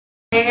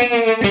Hi,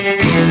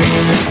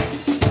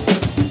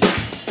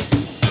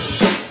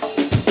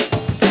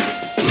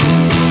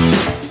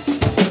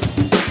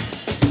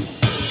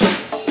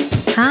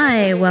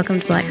 welcome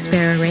to Black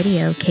Sparrow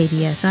Radio,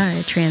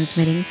 KBSR,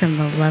 transmitting from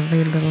the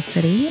lovely little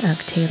city of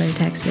Taylor,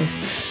 Texas.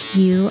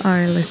 You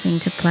are listening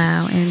to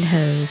Plow and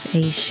Hose,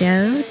 a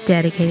show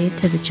dedicated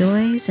to the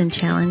joys and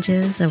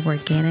challenges of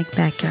organic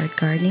backyard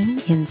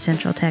gardening in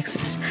Central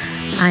Texas.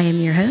 I am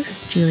your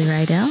host, Julie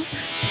Rydell.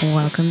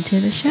 Welcome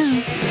to the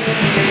show.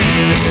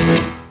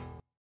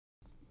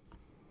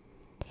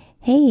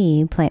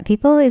 Hey, plant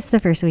people, it's the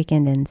first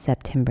weekend in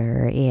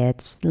September.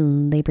 It's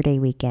Labor Day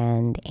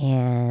weekend,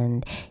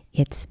 and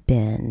it's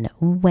been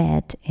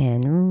wet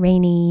and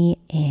rainy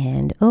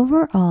and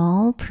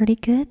overall pretty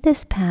good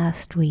this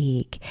past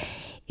week.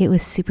 It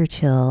was super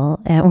chill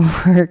at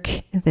work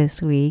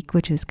this week,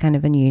 which was kind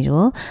of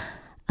unusual.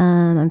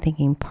 I'm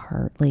thinking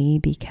partly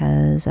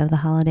because of the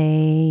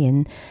holiday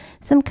and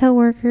some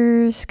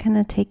coworkers kind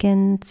of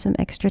taking some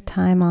extra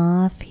time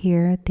off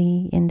here at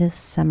the end of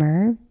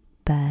summer,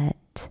 but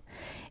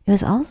it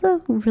was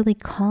also really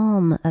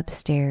calm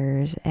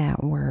upstairs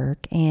at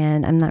work,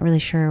 and I'm not really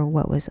sure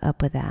what was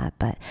up with that,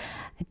 but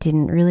I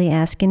didn't really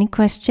ask any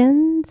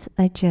questions.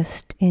 I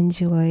just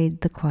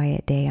enjoyed the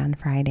quiet day on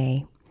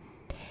Friday.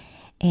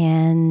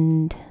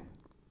 And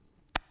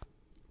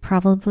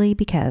probably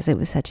because it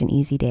was such an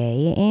easy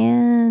day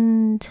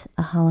and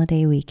a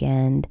holiday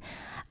weekend,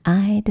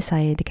 I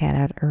decided to cat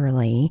out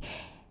early.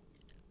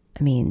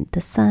 I mean,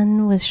 the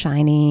sun was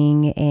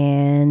shining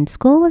and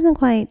school wasn't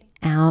quite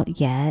out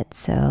yet,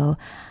 so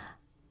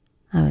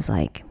I was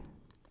like,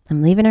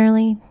 I'm leaving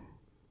early.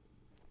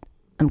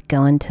 I'm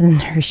going to the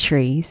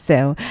nursery.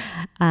 So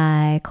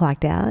I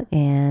clocked out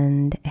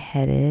and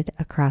headed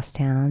across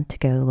town to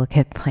go look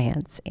at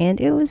plants,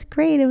 and it was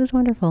great. It was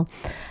wonderful.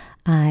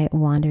 I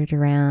wandered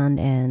around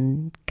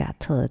and got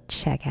to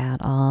check out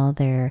all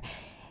their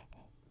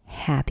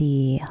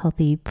happy,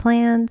 healthy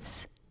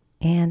plants.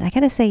 And I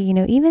gotta say,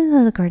 even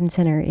though the garden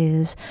center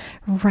is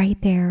right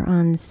there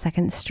on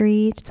 2nd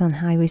Street, it's on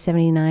Highway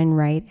 79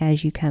 right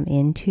as you come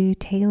into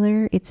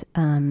Taylor. It's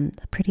a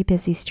pretty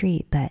busy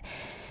street, but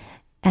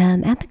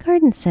at the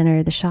garden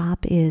center, the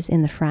shop is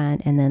in the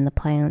front and then the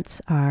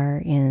plants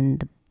are in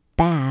the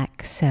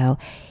back. So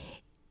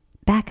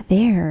back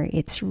there,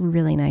 it's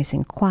really nice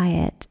and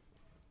quiet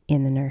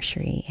in the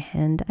nursery.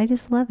 And I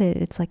just love it.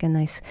 It's like a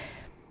nice,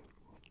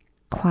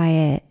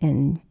 quiet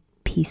and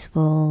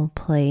peaceful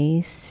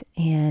place,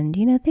 and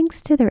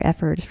thanks to their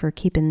efforts for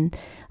keeping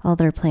all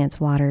their plants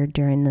watered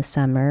during the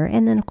summer,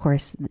 and then of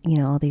course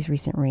all these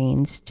recent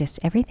rains, just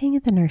everything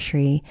at the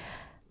nursery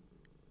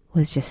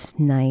was just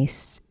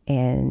nice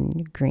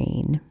and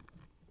green.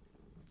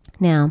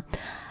 Now,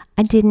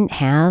 I didn't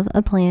have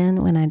a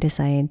plan when I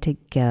decided to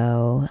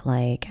go.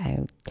 Like,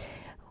 I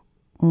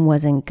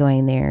wasn't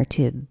going there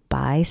to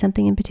buy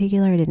something in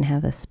particular. I didn't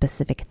have a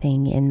specific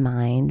thing in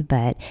mind,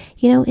 but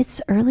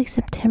it's early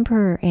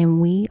September and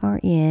we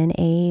are in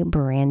a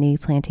brand new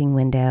planting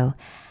window.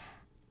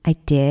 I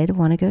did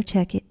want to go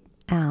check it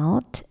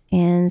out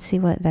and see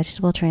what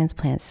vegetable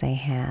transplants they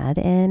had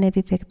and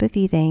maybe pick up a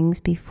few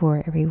things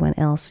before everyone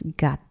else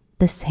got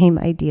the same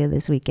idea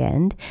this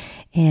weekend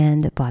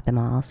and bought them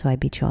all. So I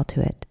beat you all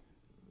to it.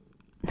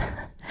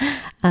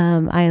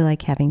 I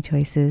like having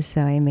choices,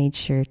 so I made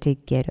sure to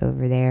get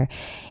over there,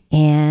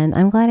 and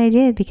I'm glad I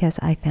did because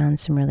I found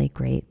some really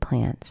great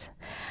plants.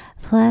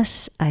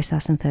 Plus, I saw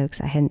some folks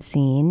I hadn't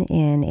seen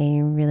in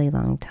a really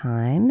long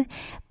time,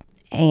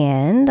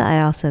 and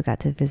I also got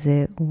to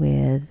visit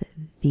with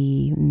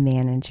the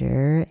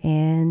manager,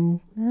 and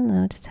I don't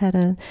know, just had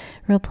a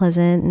real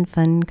pleasant and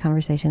fun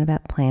conversation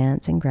about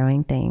plants and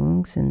growing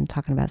things and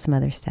talking about some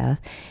other stuff.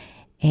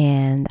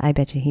 And I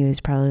bet you he was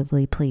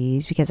probably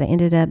pleased because I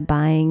ended up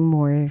buying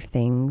more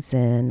things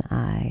than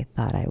I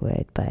thought I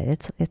would, but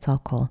it's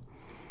all cool.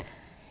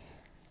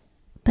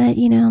 But,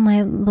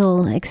 my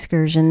little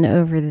excursion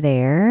over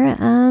there,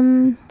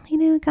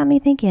 it got me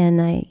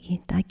thinking.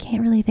 I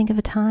can't really think of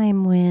a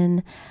time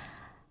when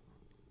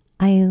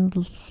I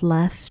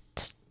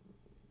left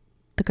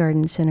the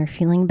garden center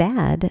feeling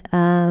bad.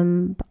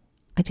 I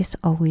just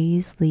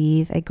always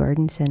leave a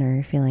garden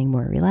center feeling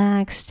more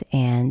relaxed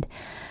and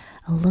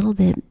a little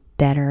bit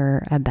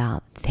better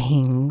about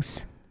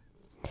things.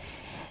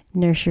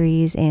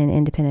 Nurseries and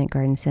independent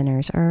garden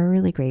centers are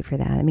really great for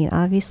that. I mean,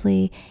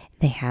 obviously,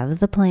 they have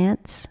the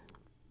plants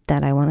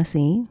that I want to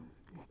see,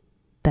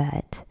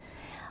 but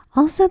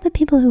also the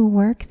people who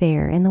work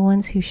there and the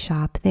ones who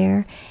shop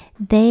there,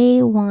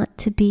 they want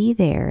to be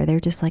there.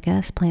 They're just like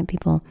us, plant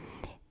people.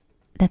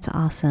 That's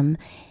awesome.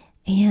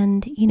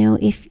 And,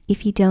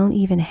 if you don't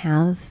even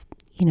have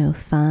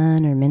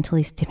fun or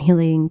mentally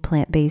stimulating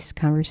plant-based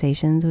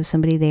conversations with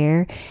somebody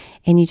there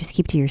and you just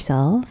keep to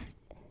yourself,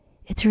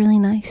 it's really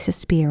nice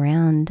just to be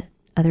around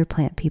other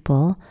plant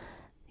people,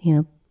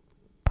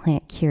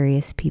 plant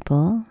curious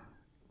people.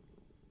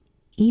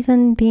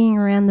 Even being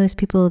around those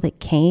people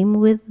that came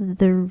with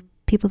the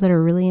people that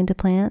are really into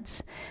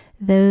plants,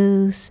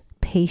 those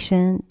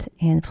patient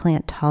and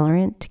plant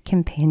tolerant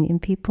companion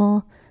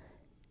people,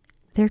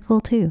 they're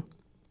cool too.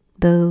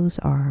 Those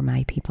are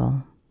my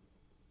people.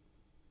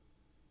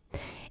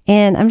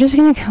 And I'm just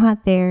going to go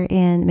out there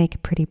and make a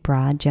pretty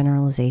broad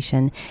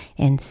generalization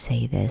and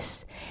say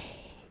this.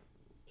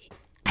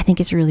 I think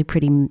it's really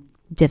pretty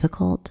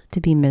difficult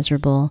to be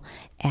miserable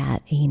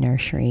at a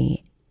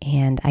nursery.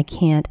 And I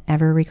can't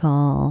ever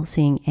recall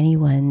seeing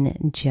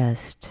anyone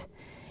just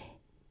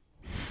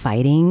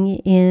fighting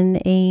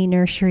in a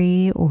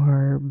nursery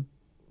or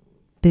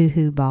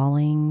boohoo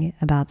bawling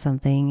about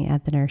something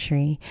at the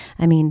nursery.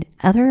 I mean,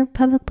 other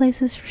public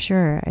places for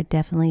sure. I've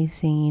definitely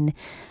seen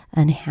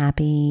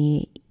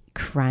unhappy,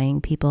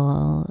 crying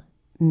people,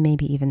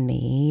 maybe even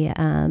me,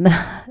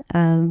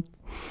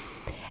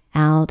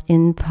 out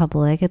in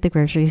public at the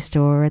grocery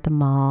store, at the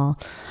mall.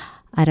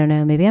 I don't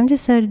know, maybe I'm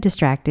just so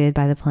distracted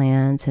by the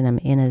plants and I'm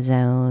in a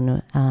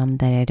zone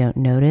that I don't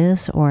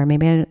notice, or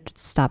maybe I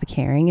stop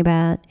caring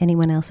about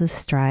anyone else's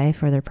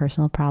strife or their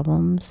personal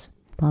problems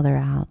while they're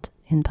out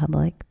in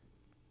public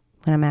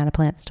when I'm at a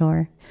plant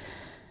store.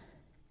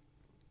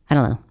 I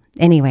don't know.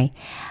 Anyway,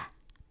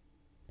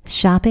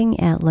 shopping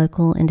at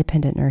local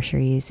independent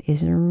nurseries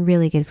is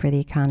really good for the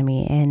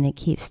economy, and it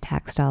keeps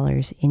tax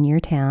dollars in your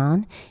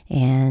town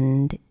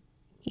and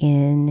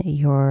in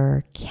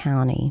your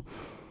county.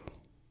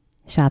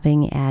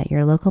 Shopping at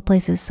your local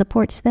places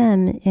supports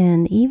them,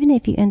 and even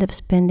if you end up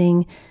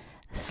spending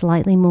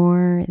slightly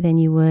more than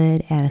you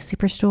would at a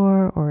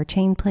superstore or a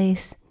chain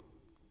place,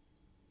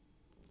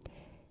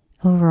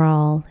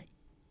 overall,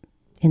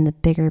 in the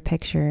bigger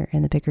picture,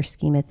 in the bigger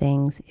scheme of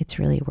things, it's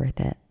really worth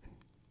it.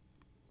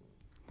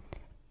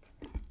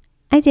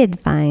 I did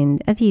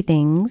find a few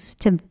things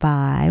to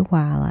buy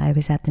while I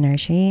was at the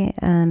nursery.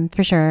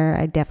 For sure,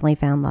 I definitely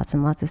found lots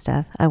and lots of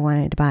stuff I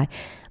wanted to buy,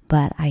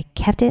 but I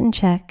kept it in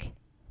check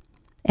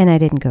and I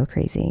didn't go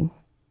crazy.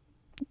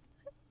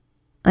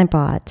 I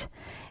bought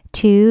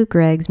 2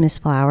 Greg's Miss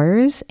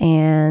Flowers,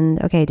 and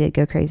I did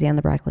go crazy on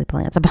the broccoli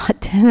plants. I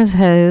bought 10 of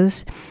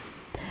those.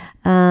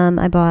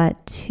 I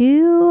bought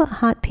 2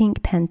 hot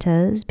pink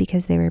pentas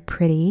because they were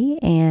pretty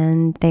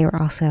and they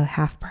were also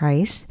half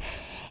price.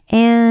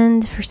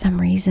 And for some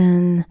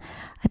reason,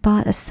 I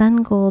bought a sun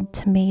gold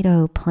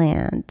tomato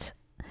plant.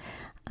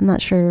 I'm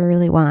not sure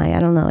really why. I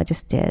don't know. I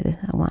just did.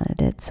 I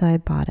wanted it, so I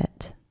bought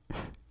it.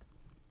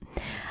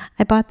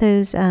 I bought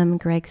those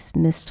Greg's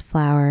Miss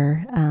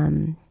Flower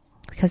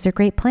because they're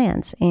great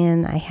plants,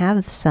 and I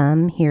have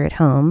some here at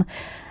home.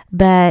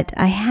 But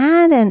I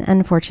had an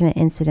unfortunate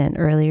incident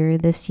earlier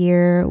this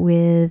year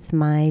with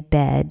my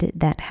bed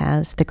that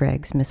has the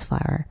Greg's Miss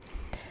Flower.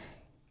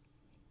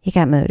 It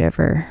got mowed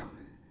over.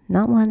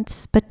 Not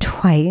once, but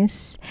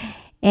twice.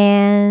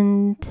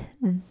 And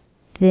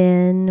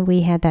then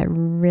we had that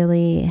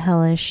really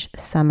hellish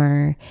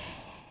summer.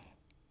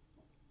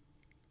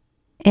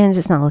 And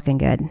it's not looking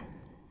good.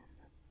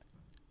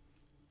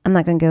 I'm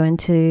not going to go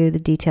into the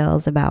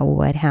details about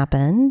what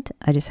happened.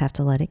 I just have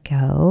to let it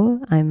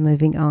go. I'm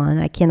moving on.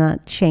 I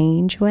cannot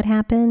change what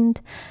happened.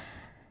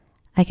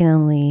 I can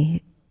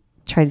only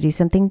try to do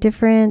something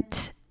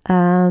different.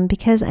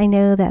 Because I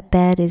know that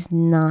bed is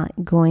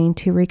not going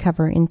to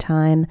recover in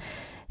time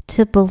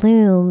to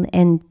bloom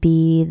and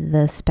be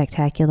the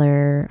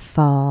spectacular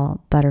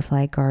fall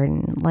butterfly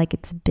garden like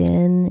it's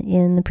been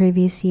in the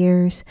previous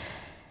years.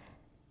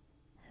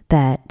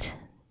 But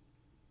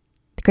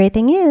the great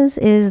thing is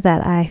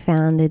that I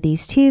found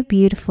these 2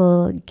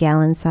 beautiful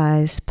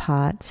gallon-sized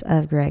pots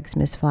of Greg's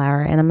Miss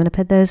Flower, and I'm going to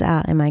put those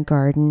out in my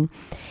garden.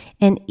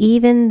 And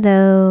even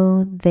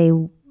though they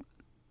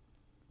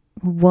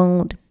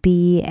won't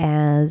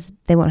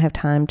have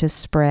time to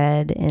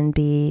spread and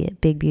be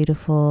big,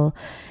 beautiful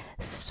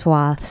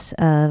swaths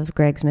of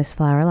Greg's Miss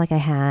Flower like I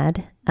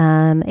had,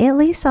 at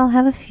least I'll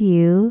have a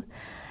few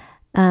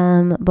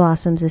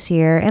blossoms this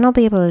year, and I'll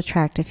be able to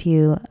attract a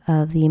few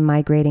of the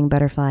migrating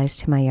butterflies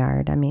to my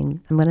yard. I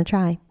mean, I'm going to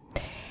try.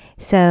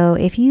 So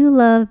if you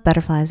love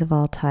butterflies of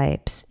all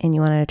types and you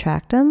want to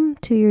attract them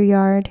to your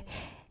yard,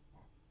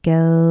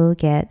 go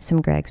get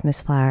some Greg's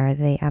Miss Flower.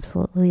 They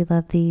absolutely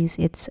love these.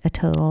 It's a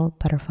total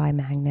butterfly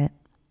magnet.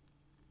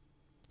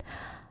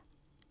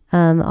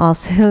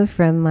 Also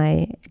from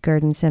my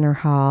garden center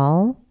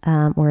haul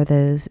were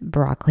those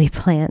broccoli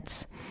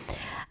plants.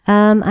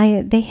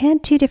 They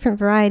had 2 different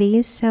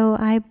varieties, so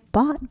I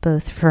bought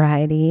both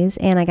varieties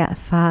and I got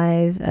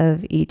 5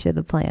 of each of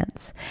the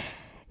plants.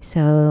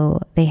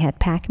 So they had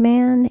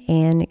Pac-Man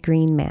and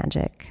Green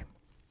Magic.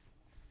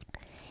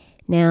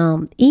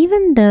 Now,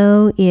 even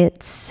though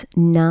it's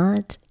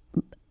not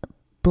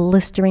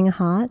blistering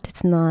hot,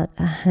 it's not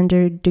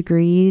 100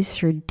 degrees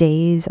for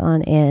days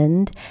on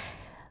end,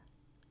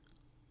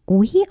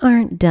 we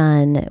aren't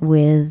done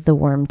with the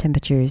warm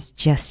temperatures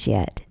just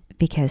yet,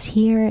 because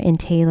here in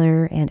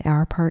Taylor and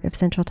our part of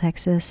Central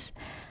Texas,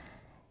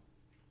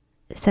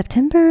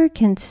 September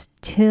can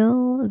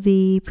still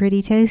be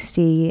pretty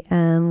toasty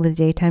with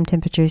daytime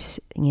temperatures,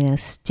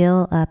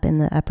 still up in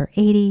the upper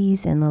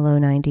 80s and the low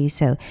 90s.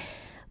 So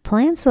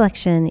plant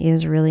selection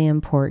is really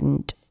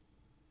important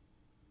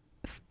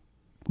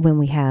when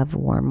we have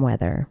warm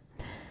weather.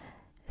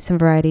 Some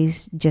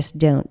varieties just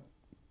don't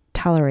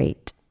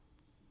tolerate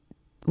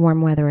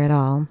warm weather at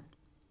all.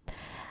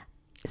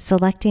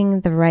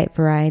 Selecting the right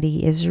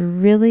variety is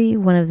really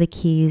one of the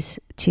keys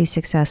to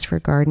success for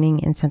gardening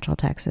in Central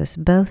Texas.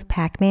 Both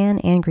Pac-Man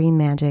and Green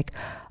Magic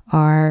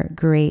are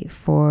great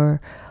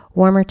for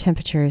warmer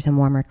temperatures and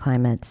warmer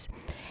climates.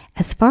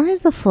 As far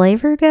as the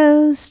flavor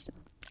goes,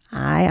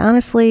 I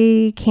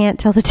honestly can't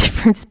tell the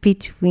difference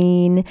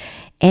between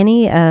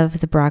any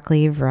of the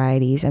broccoli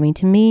varieties. I mean,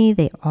 to me,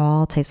 they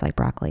all taste like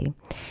broccoli.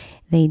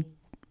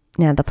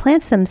 Now, the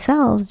plants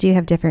themselves do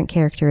have different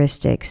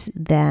characteristics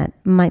that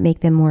might make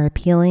them more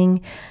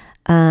appealing,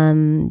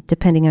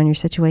 depending on your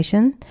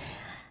situation.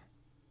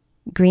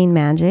 Green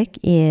Magic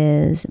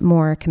is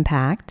more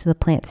compact. The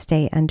plants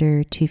stay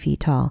under 2 feet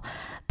tall.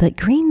 But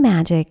Green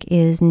Magic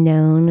is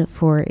known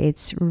for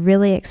its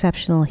really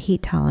exceptional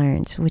heat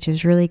tolerance, which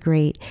is really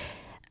great,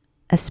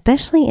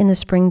 especially in the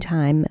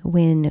springtime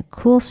when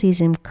cool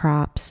season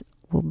crops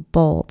will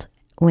bolt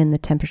when the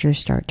temperatures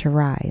start to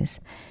rise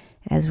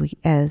as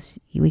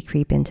we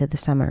creep into the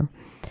summer.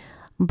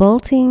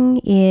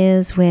 Bolting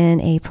is when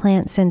a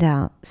plant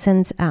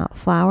sends out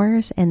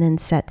flowers and then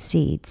sets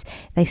seeds.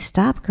 They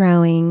stop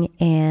growing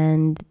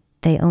and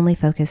they only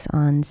focus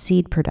on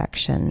seed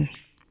production.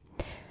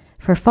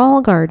 For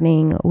fall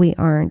gardening, we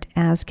aren't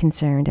as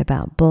concerned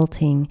about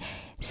bolting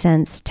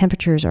since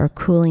temperatures are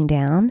cooling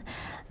down,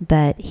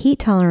 but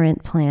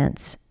heat-tolerant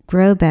plants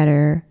grow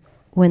better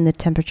when the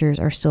temperatures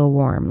are still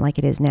warm, like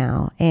it is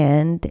now,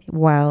 and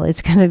while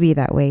it's going to be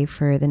that way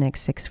for the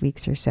next 6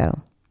 weeks or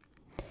so.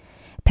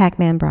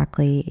 Pac-Man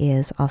broccoli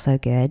is also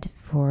good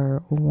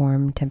for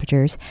warm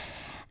temperatures,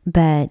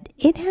 but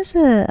it has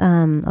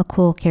a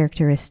cool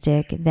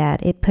characteristic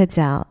that it puts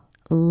out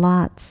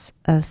lots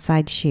of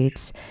side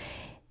shoots,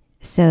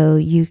 so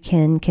you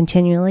can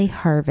continually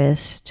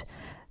harvest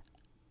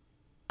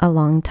a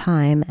long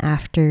time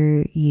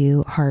after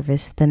you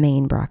harvest the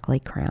main broccoli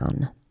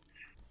crown.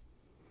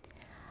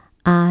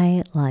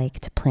 I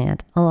like to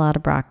plant a lot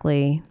of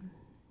broccoli.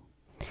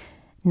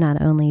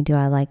 Not only do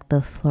I like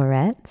the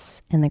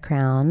florets and the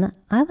crown,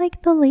 I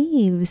like the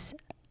leaves.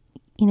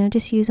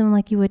 Just use them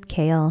like you would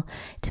kale.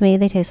 To me,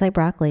 they taste like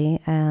broccoli.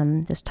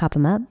 Just top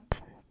them up,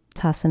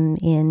 toss them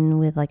in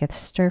with like a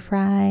stir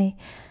fry,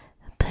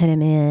 put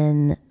them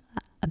in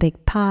a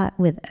big pot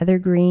with other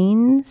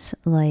greens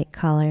like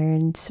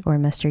collards or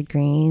mustard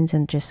greens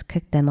and just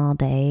cook them all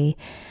day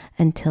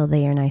until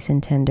they are nice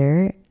and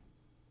tender.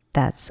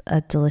 That's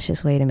a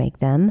delicious way to make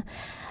them.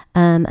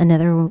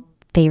 Another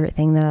favorite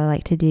thing that I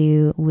like to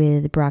do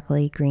with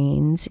broccoli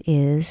greens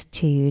is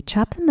to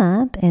chop them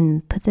up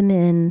and put them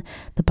in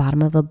the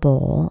bottom of a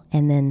bowl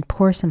and then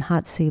pour some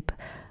hot soup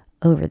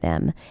over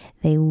them.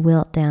 They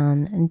wilt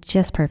down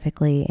just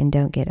perfectly and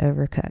don't get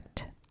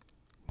overcooked.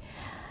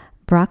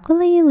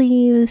 Broccoli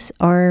leaves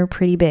are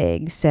pretty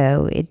big,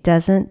 so it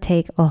doesn't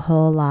take a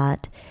whole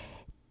lot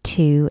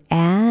to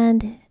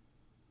add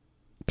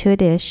to a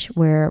dish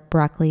where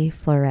broccoli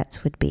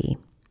florets would be.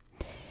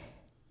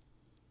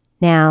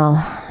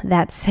 Now,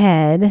 that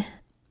said,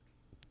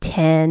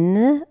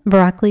 10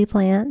 broccoli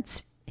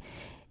plants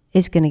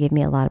is going to give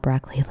me a lot of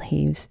broccoli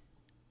leaves.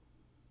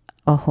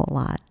 A whole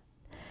lot.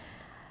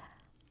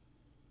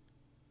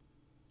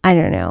 I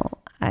don't know.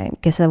 I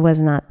guess I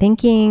was not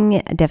thinking.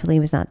 I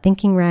definitely was not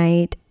thinking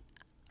right.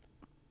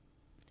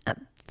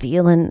 I'm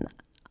feeling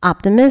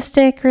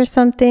optimistic or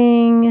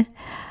something.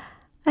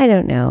 I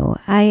don't know.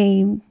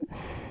 I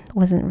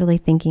wasn't really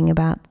thinking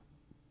about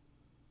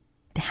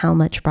how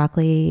much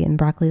broccoli and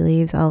broccoli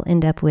leaves I'll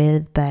end up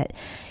with, but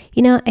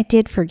I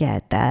did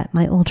forget that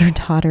my older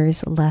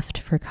daughters left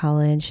for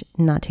college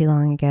not too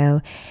long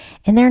ago,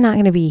 and they're not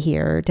going to be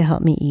here to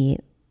help me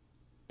eat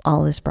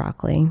all this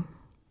broccoli.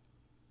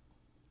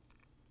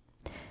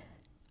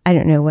 I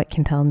don't know what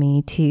compelled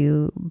me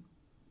to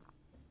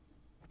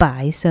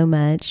buy so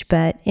much,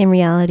 but in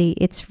reality,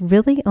 it's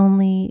really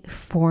only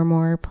 4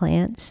 more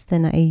plants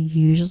than I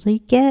usually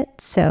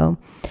get, so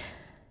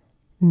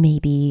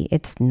maybe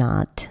it's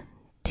not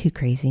too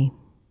crazy.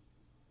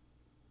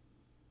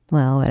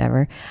 Well,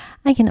 whatever.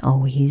 I can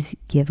always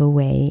give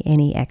away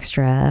any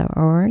extra,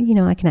 or,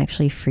 I can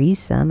actually freeze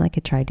some. I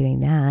could try doing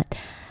that.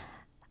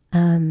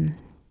 Who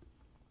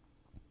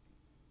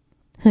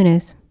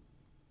knows?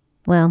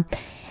 Well,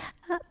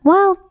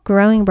 while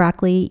growing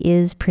broccoli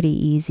is pretty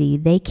easy,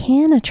 they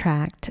can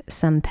attract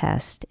some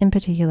pests, in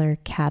particular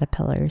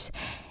caterpillars.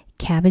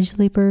 Cabbage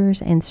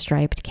leapers and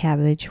striped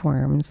cabbage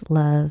worms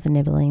love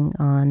nibbling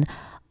on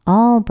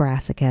all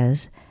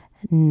brassicas,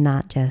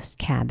 not just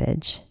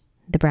cabbage.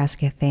 The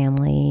brassica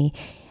family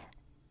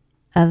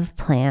of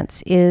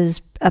plants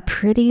is a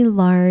pretty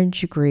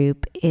large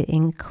group. It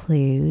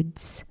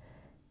includes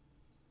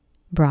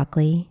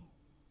broccoli,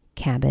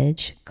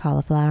 cabbage,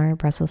 cauliflower,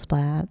 Brussels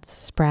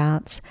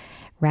sprouts,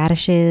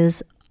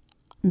 radishes,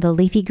 the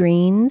leafy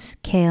greens,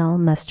 kale,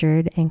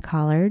 mustard, and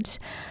collards.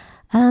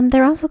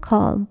 They're also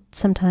called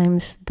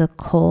sometimes the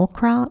cole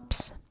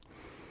crops.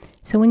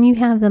 So when you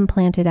have them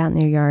planted out in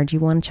your yard, you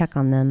want to check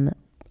on them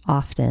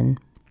often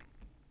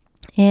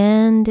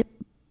and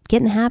get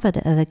in the habit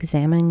of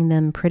examining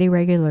them pretty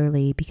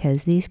regularly,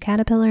 because these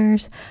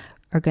caterpillars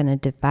are going to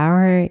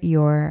devour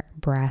your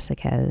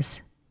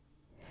brassicas.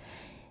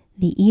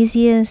 The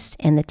easiest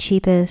and the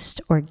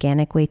cheapest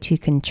organic way to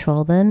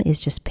control them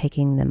is just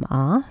picking them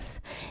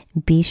off.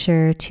 Be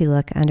sure to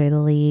look under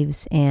the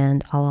leaves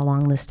and all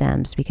along the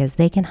stems because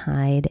they can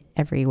hide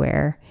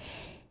everywhere.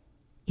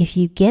 If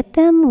you get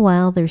them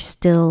while they're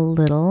still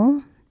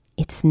little,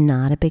 it's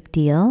not a big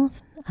deal.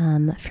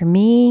 For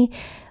me,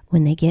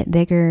 when they get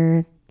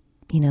bigger,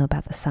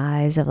 about the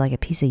size of like a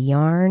piece of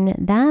yarn,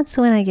 that's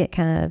when I get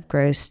kind of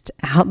grossed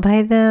out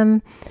by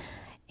them.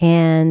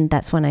 And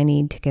that's when I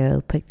need to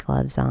go put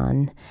gloves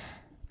on.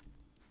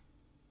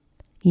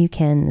 You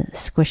can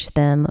squish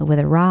them with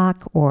a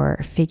rock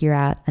or figure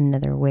out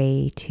another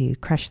way to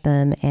crush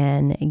them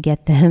and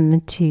get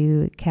them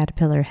to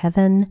caterpillar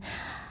heaven.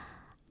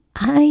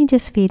 I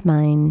just feed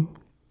mine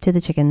to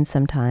the chickens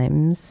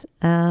sometimes.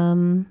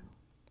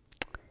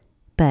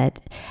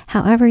 But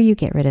however you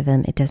get rid of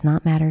them, it does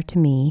not matter to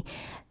me.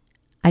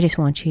 I just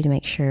want you to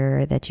make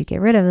sure that you get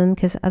rid of them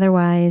because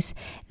otherwise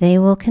they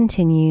will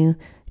continue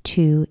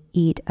to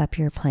eat up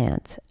your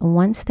plants.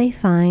 Once they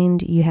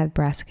find you have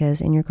brassicas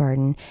in your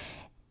garden,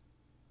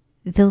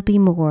 there'll be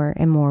more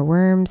and more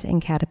worms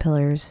and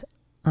caterpillars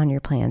on your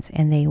plants,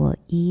 and they will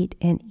eat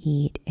and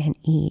eat and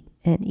eat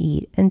and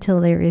eat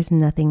until there is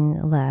nothing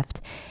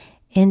left.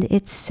 And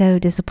it's so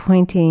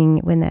disappointing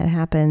when that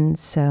happens,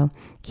 so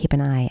keep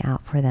an eye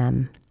out for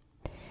them.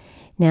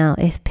 Now,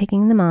 if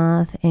picking them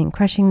off and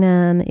crushing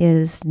them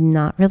is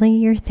not really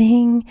your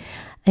thing,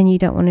 and you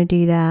don't want to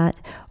do that,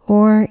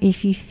 or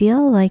if you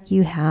feel like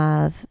you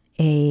have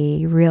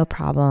a real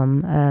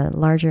problem, a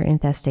larger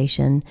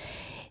infestation,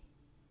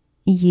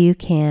 you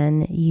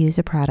can use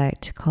a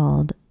product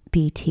called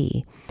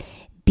BT.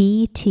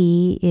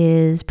 BT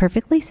is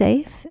perfectly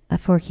safe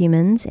for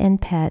humans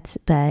and pets,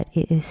 but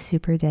it is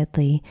super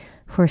deadly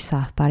for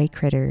soft-bodied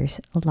critters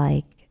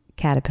like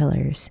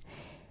caterpillars.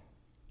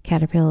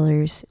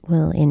 Caterpillars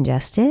will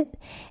ingest it,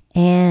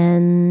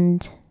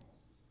 and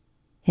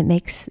it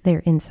makes their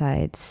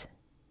insides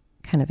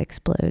kind of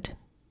explode.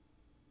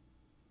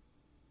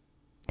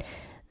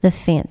 The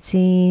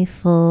fancy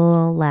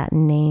full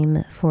Latin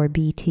name for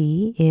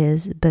BT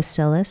is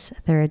Bacillus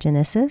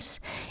thuringiensis.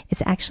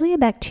 It's actually a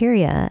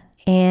bacteria,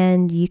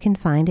 and you can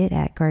find it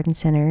at garden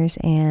centers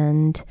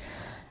and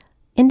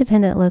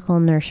independent local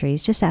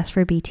nurseries. Just ask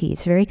for BT.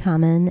 It's very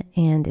common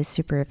and it's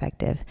super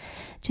effective.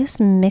 Just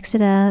mix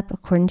it up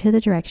according to the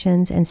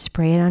directions and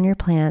spray it on your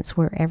plants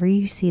wherever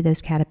you see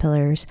those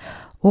caterpillars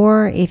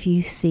or if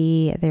you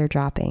see their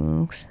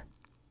droppings.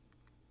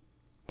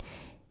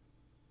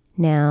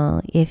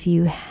 Now, if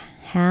you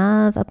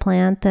have a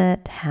plant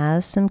that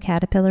has some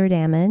caterpillar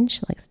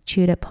damage, like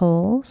chewed up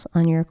holes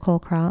on your cole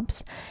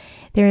crops,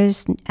 there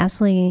is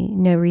absolutely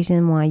no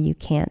reason why you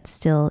can't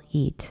still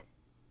eat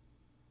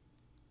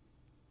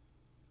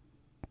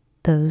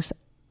those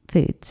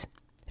foods.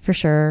 For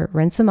sure,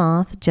 rinse them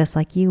off just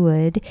like you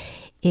would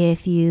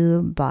if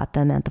you bought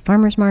them at the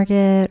farmer's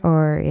market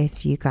or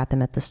if you got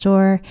them at the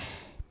store.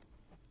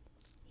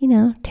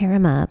 Tear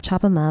them up,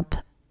 chop them up,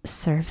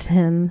 serve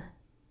them,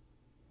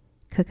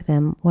 cook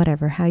them,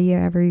 whatever,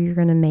 however you're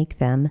going to make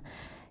them.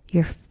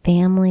 Your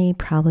family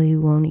probably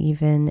won't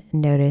even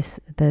notice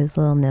those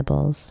little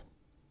nibbles.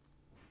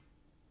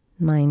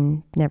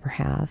 Mine never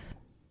have.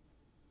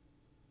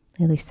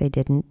 At least they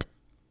didn't.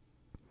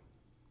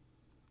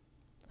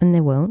 And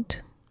they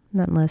won't,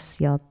 not unless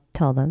y'all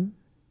tell them.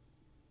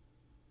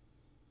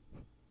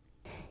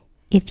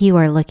 If you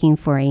are looking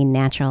for a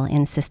natural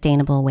and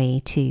sustainable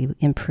way to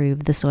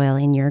improve the soil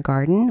in your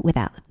garden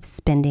without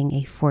spending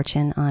a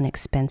fortune on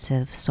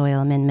expensive soil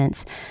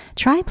amendments,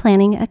 try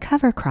planting a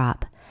cover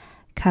crop.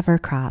 Cover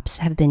crops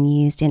have been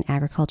used in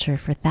agriculture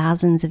for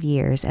thousands of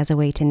years as a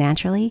way to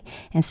naturally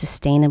and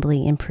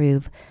sustainably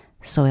improve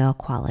soil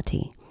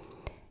quality.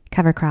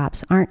 Cover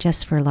crops aren't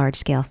just for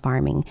large-scale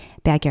farming.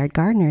 Backyard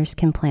gardeners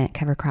can plant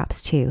cover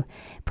crops too.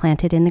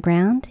 Planted in the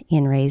ground,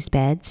 in raised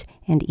beds,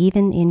 and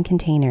even in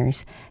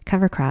containers,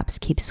 cover crops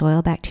keep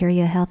soil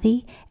bacteria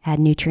healthy, add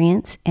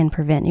nutrients, and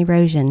prevent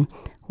erosion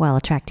while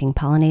attracting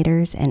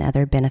pollinators and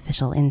other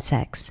beneficial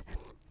insects.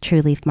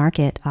 True Leaf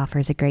Market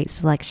offers a great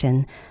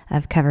selection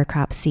of cover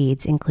crop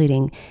seeds,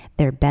 including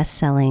their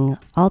best-selling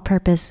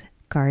all-purpose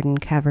garden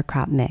cover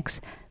crop mix,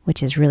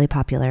 which is really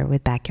popular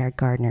with backyard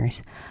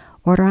gardeners.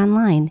 Order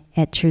online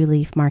at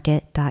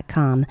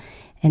trueleafmarket.com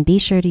and be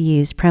sure to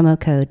use promo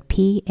code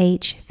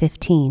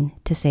PH15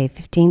 to save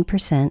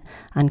 15%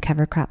 on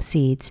cover crop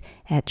seeds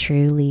at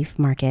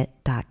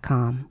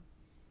trueleafmarket.com.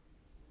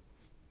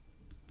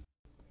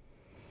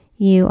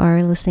 You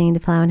are listening to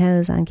Plow and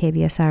Hose on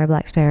KBSR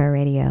Black Sparrow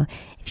Radio.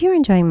 If you're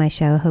enjoying my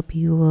show, I hope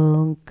you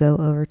will go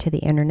over to the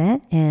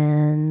internet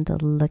and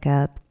look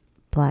up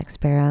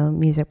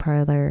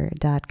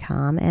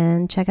blacksparrowmusicparlor.com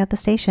and check out the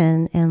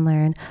station and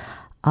learn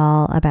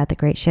all about the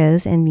great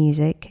shows and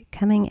music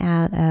coming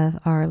out of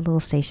our little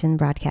station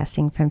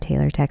broadcasting from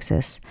Taylor,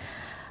 Texas.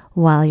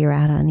 While you're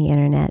out on the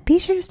internet, be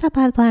sure to stop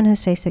by the Plow and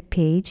Hose Facebook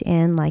page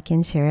and like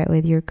and share it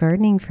with your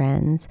gardening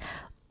friends.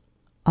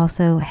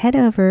 Also, head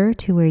over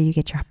to where you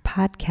get your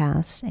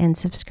podcasts and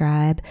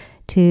subscribe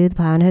to the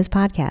Plow and Hose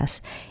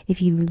podcast.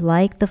 If you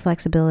like the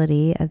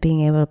flexibility of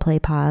being able to play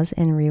pause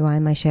and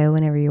rewind my show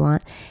whenever you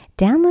want,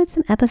 download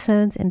some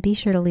episodes and be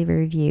sure to leave a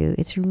review.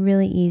 It's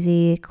really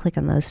easy. Click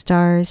on those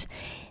stars.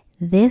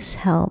 This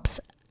helps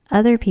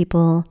other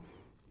people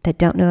that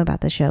don't know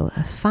about the show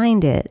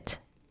find it,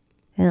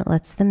 and it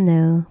lets them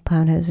know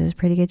Plow and Hose is a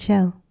pretty good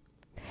show.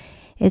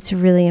 It's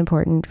really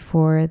important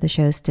for the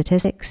show's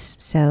statistics,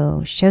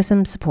 so show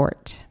some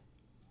support.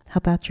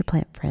 Help out your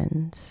plant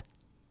friends.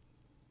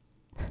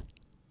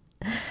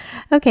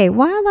 Okay,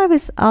 while I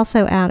was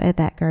also out at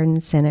that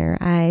garden center,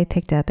 I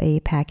picked up a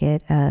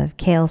packet of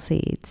kale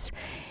seeds.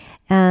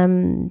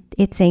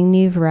 It's a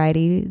new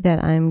variety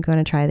that I'm going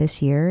to try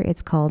this year.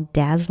 It's called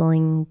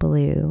Dazzling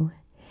Blue.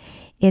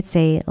 It's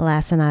a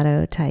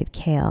lacinato type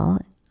kale.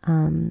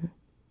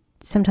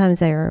 Sometimes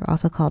they are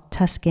also called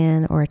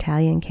Tuscan or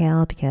Italian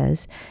kale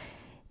because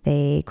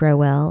they grow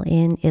well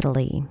in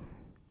Italy.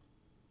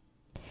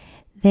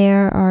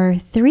 There are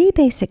 3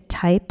 basic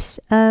types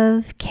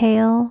of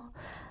kale.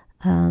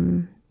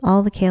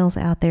 All the kales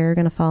out there are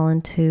going to fall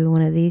into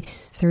one of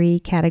these 3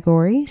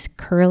 categories: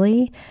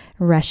 curly,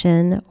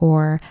 Russian,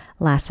 or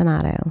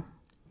lacinato.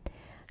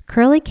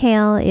 Curly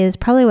kale is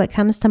probably what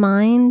comes to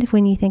mind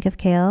when you think of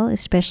kale,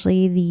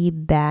 especially the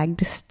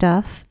bagged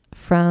stuff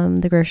from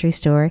the grocery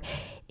store.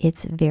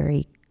 It's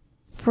very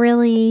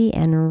frilly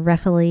and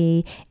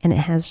ruffly, and it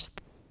has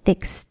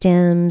thick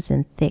stems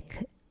and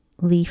thick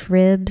leaf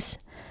ribs.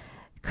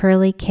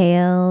 Curly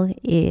kale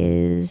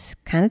is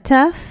kind of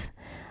tough,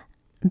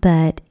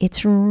 but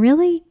it's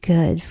really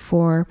good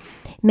for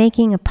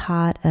making a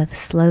pot of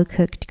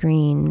slow-cooked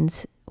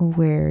greens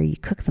where you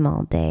cook them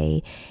all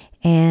day,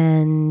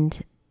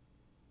 and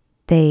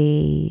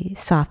they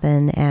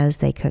soften as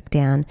they cook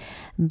down,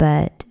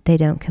 but they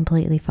don't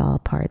completely fall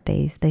apart.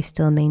 They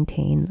still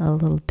maintain a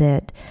little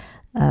bit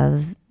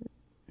of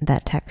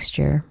that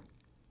texture.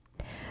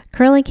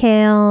 Curly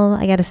kale,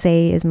 I gotta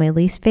say, is my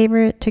least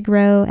favorite to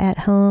grow at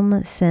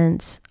home,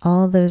 since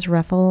all those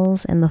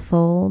ruffles and the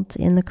folds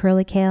in the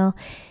curly kale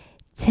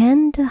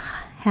tend to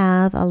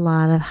have a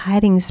lot of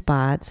hiding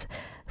spots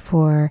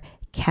for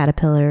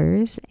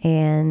caterpillars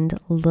and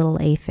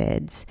little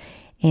aphids.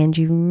 And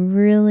you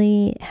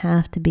really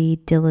have to be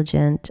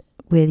diligent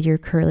with your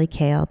curly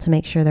kale to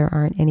make sure there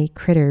aren't any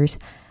critters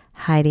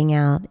hiding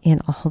out in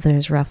all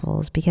those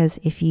ruffles. Because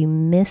if you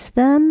miss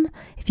them,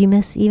 if you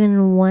miss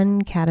even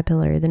one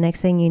caterpillar, the next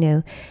thing you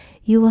know,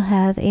 you will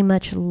have a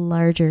much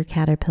larger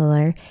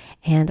caterpillar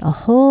and a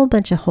whole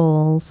bunch of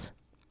holes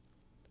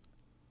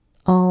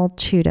all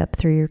chewed up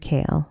through your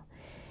kale.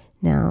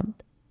 Now,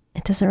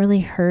 it doesn't really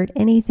hurt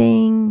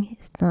anything.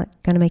 It's not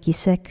going to make you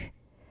sick,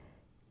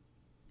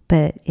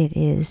 but it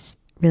is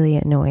really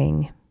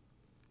annoying.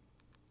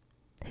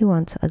 Who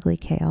wants ugly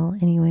kale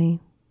anyway?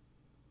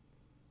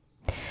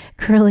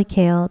 Curly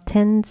kale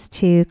tends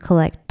to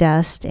collect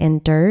dust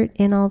and dirt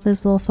in all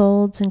those little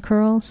folds and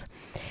curls.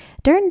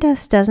 Dirt and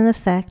dust doesn't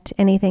affect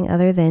anything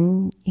other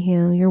than,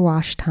 your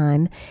wash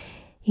time.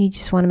 You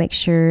just want to make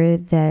sure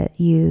that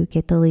you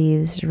get the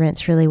leaves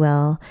rinsed really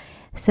well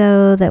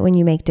so that when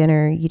you make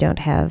dinner, you don't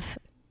have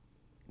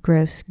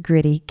gross,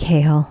 gritty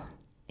kale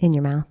in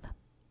your mouth.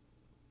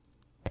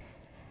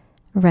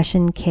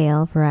 Russian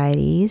kale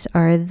varieties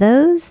are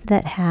those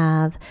that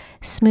have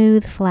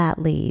smooth, flat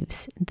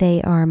leaves.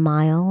 They are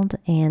mild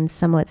and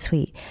somewhat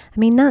sweet. I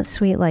mean, not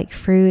sweet like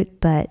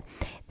fruit, but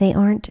they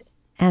aren't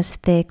as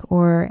thick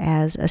or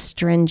as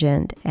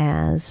astringent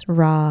as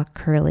raw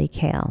curly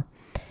kale.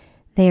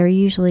 They are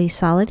usually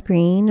solid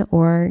green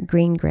or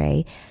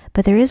green-gray,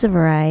 but there is a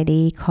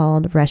variety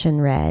called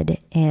Russian red,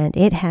 and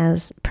it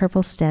has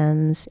purple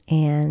stems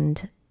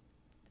and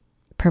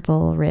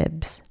purple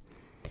ribs.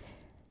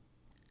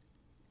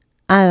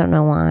 I don't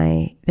know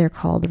why they're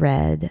called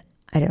red.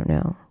 I don't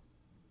know.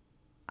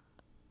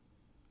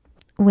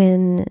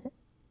 When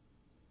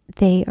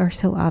they are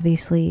so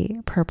obviously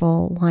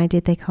purple, why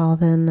did they call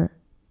them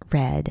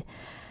red?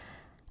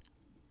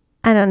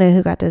 I don't know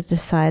who got to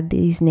decide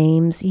these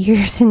names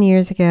years and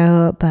years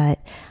ago, but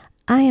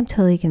I am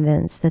totally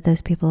convinced that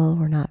those people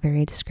were not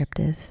very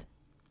descriptive.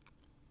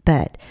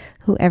 But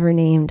whoever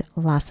named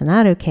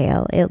lacinato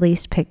kale at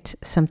least picked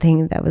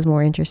something that was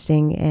more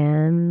interesting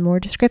and more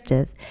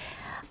descriptive.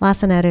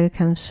 Lacinato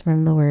comes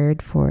from the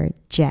word for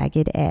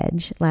jagged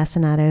edge.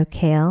 Lacinato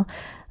kale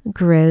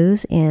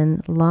grows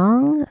in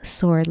long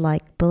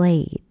sword-like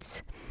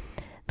blades.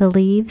 The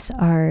leaves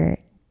are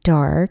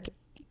dark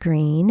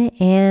green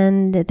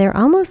and they're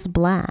almost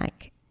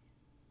black,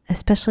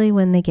 especially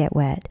when they get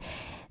wet.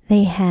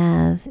 They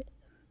have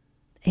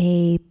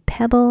a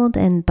pebbled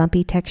and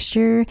bumpy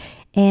texture,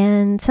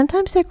 and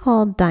sometimes they're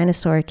called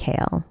dinosaur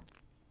kale.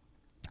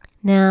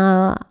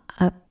 Now,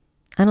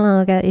 I don't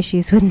know, I got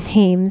issues with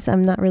names.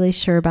 I'm not really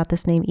sure about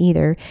this name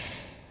either.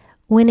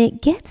 When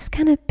it gets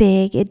kind of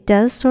big, it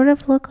does sort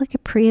of look like a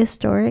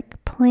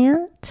prehistoric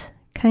plant,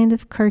 kind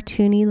of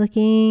cartoony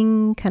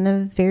looking, kind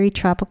of very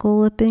tropical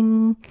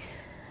looking.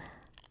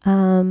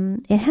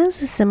 It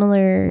has a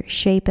similar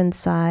shape and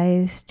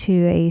size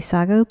to a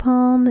sago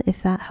palm,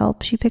 if that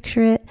helps you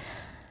picture it.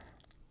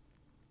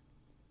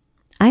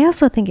 I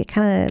also think it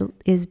kind of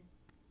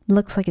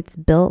looks like it's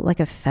built like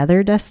a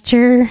feather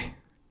duster.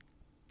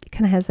 It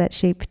kind of has that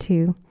shape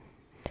too.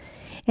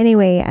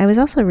 Anyway, I was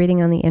also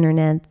reading on the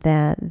internet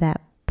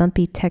that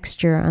bumpy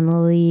texture on the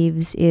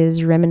leaves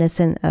is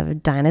reminiscent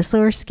of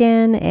dinosaur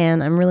skin,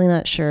 and I'm really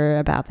not sure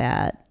about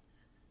that.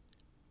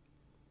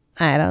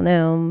 I don't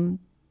know.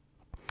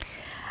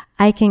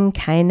 I can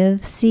kind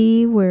of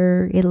see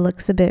where it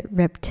looks a bit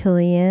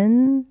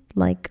reptilian,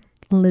 like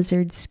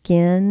lizard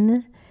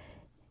skin.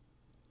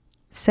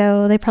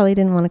 So they probably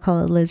didn't want to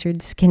call it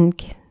lizard skin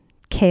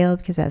kale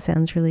because that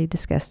sounds really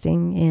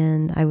disgusting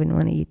and I wouldn't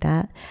want to eat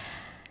that.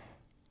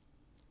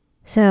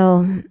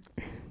 So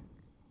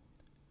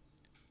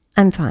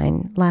I'm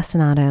fine.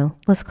 Lacinato.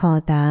 Let's call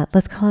it that.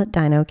 Let's call it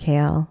dino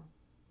kale.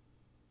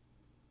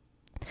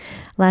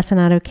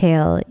 Lacinato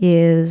kale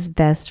is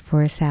best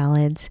for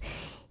salads.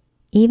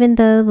 Even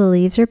though the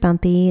leaves are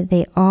bumpy,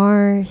 they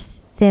are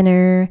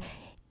thinner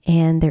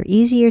and they're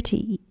easier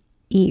to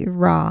eat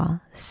raw,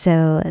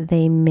 so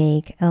they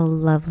make a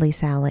lovely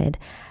salad.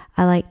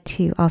 I like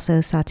to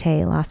also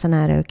saute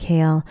lacinato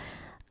kale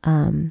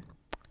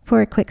for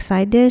a quick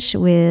side dish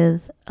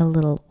with a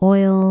little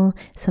oil,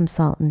 some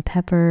salt and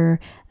pepper,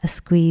 a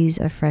squeeze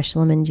of fresh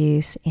lemon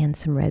juice, and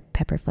some red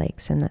pepper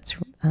flakes. And that's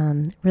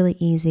really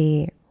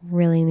easy,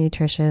 really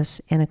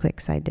nutritious, and a quick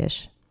side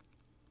dish.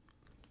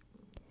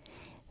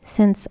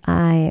 Since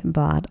I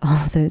bought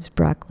all those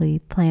broccoli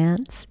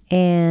plants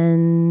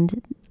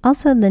and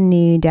also the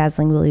new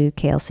Dazzling Blue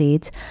kale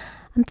seeds,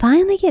 I'm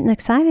finally getting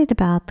excited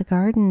about the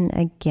garden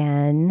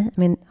again. I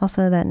mean,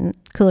 also that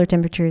cooler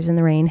temperatures and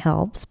the rain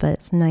helps, but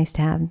it's nice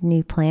to have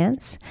new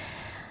plants.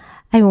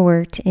 I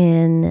worked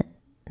in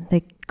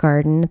the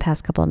garden the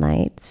past couple of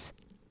nights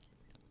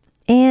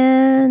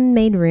and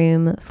made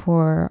room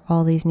for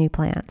all these new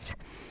plants.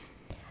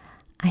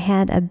 I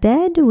had a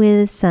bed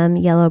with some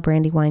yellow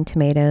Brandywine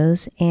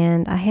tomatoes,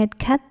 and I had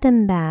cut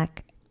them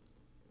back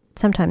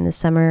sometime this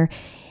summer,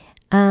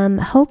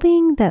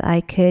 hoping that I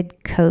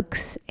could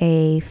coax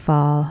a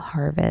fall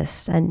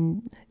harvest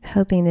and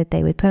hoping that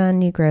they would put on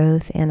new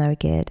growth and I would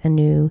get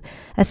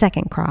a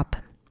second crop.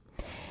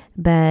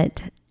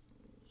 But,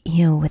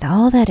 with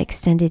all that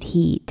extended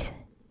heat,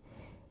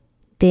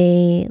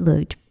 they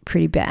looked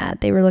pretty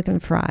bad. They were looking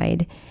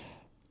fried.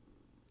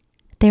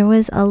 There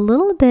was a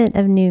little bit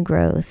of new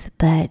growth,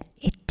 but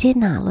it did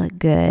not look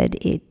good.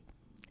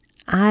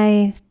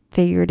 I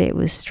figured it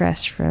was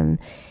stress from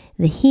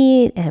the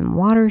heat and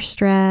water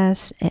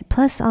stress,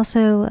 plus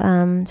also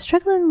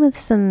struggling with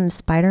some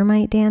spider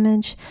mite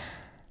damage.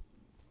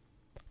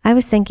 I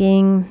was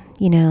thinking,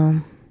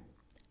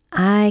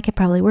 I could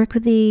probably work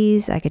with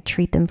these. I could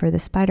treat them for the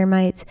spider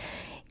mites,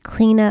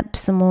 clean up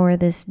some more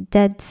of this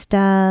dead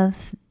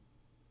stuff,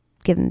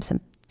 give them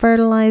some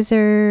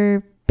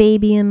fertilizer,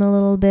 baby them a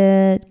little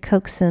bit,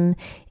 coax them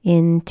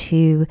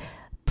into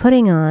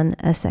putting on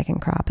a second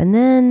crop. And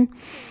then,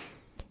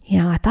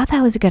 I thought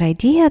that was a good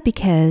idea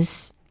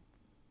because,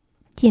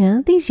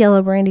 these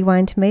yellow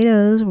Brandywine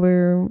tomatoes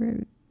were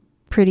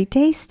pretty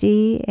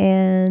tasty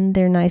and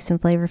they're nice and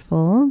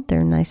flavorful.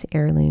 They're a nice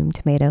heirloom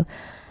tomato,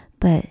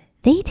 but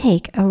they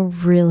take a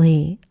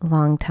really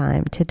long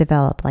time to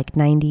develop, like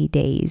 90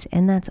 days.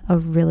 And that's a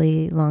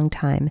really long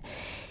time.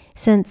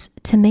 Since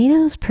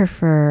tomatoes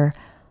prefer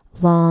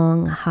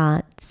long,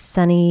 hot,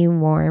 sunny,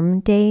 warm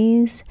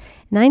days,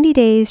 90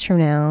 days from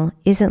now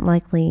isn't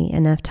likely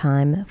enough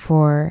time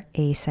for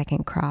a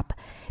second crop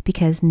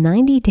because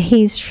 90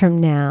 days from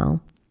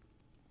now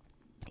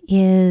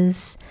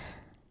is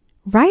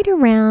right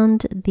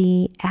around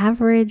the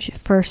average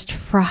first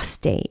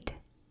frost date,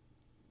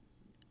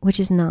 which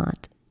is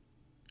not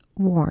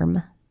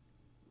warm.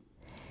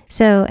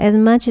 So as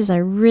much as I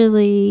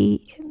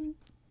really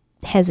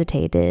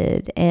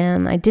hesitated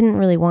and I didn't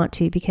really want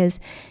to because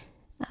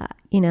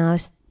I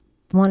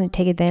wanted to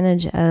take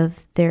advantage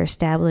of their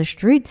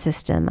established root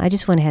system, I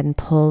just went ahead and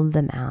pulled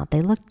them out.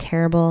 They look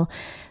terrible.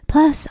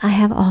 Plus, I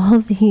have all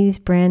of these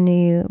brand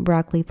new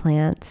broccoli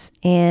plants,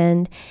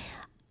 and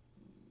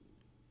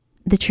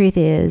the truth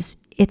is,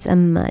 it's a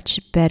much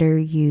better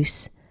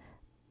use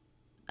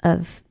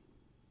of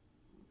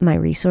my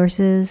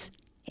resources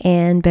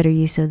and better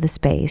use of the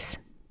space.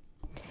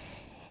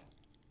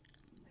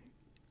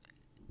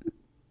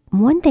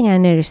 One thing I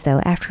noticed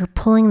though, after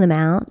pulling them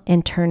out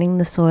and turning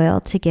the soil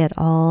to get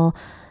all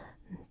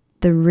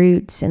the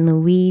roots and the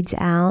weeds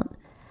out,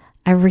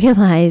 I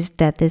realized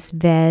that this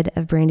bed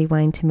of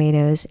Brandywine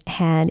tomatoes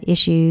had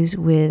issues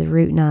with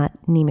root knot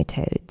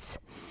nematodes.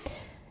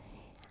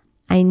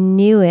 I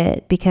knew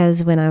it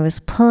because when I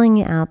was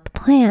pulling out the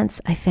plants,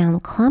 I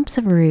found clumps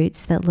of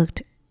roots that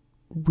looked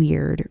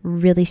weird,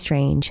 really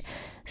strange,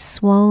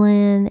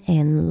 swollen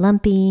and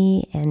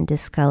lumpy and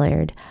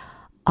discolored.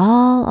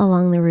 All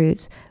along the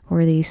roots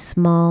were these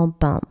small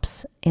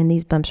bumps, and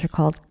these bumps are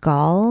called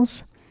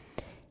galls.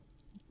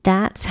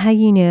 That's how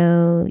you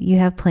know you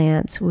have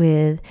plants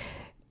with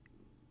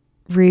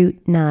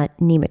root knot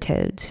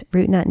nematodes.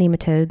 Root knot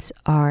nematodes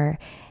are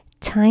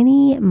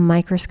tiny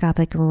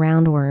microscopic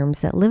roundworms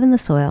that live in the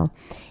soil,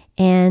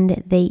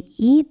 and they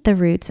eat the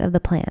roots of the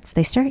plants.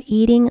 They start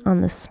eating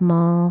on the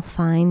small,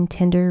 fine,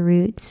 tender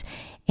roots,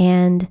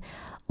 and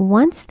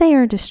once they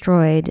are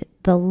destroyed,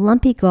 the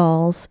lumpy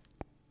galls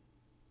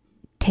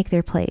take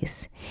their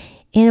place.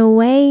 In a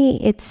way,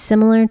 it's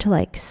similar to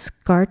like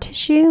scar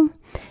tissue.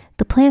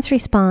 The plants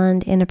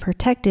respond in a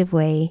protective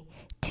way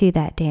to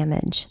that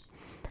damage.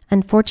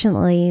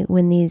 Unfortunately,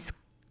 when these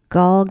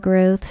gall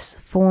growths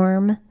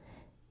form,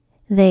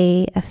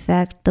 they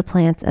affect the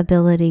plant's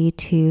ability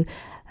to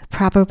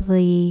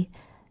properly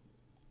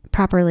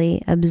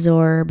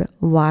absorb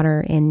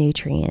water and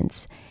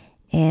nutrients.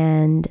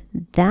 And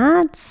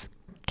that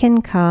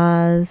can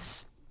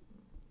cause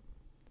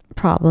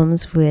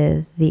problems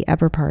with the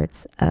upper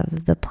parts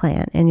of the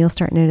plant. And you'll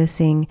start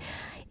noticing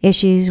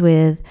issues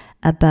with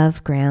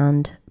above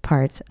ground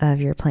parts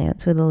of your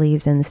plants, with the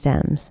leaves and the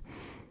stems.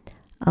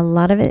 A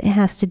lot of it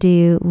has to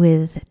do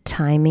with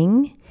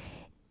timing.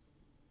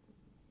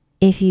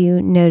 If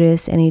you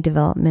notice any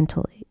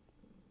developmental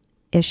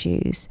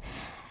issues,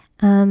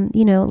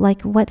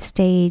 like what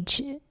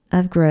stage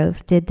of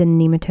growth did the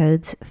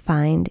nematodes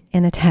find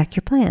and attack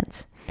your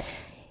plants?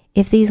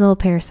 If these little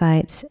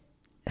parasites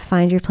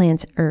find your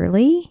plants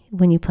early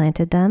when you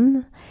planted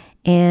them,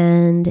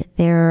 and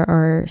there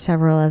are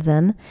several of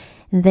them,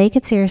 they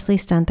could seriously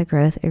stunt the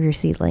growth of your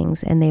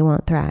seedlings and they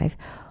won't thrive.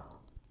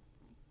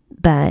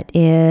 But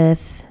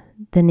if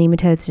the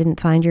nematodes didn't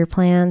find your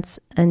plants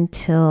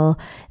until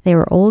they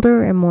were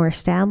older and more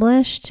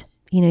established,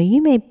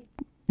 you may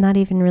not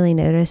even really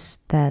notice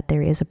that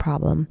there is a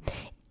problem.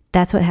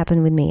 That's what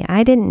happened with me.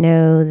 I didn't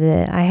know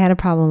that I had a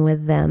problem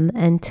with them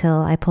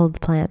until I pulled the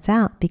plants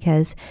out,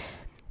 because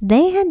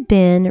they had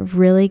been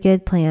really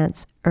good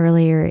plants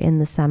earlier in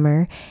the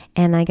summer,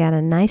 and I got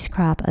a nice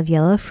crop of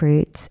yellow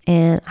fruits,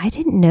 and I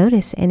didn't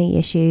notice any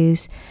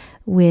issues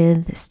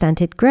with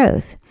stunted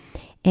growth.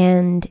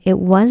 And it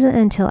wasn't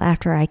until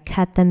after I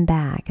cut them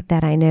back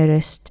that I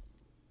noticed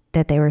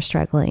that they were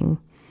struggling.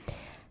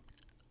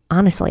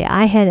 Honestly,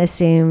 I had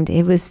assumed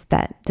it was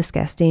that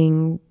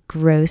disgusting,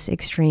 gross,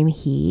 extreme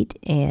heat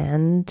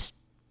and,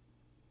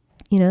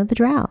 the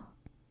drought.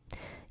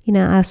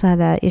 I also had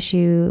that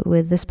issue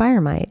with the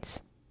spire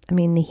mites.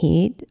 The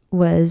heat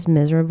was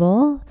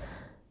miserable.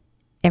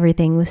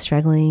 Everything was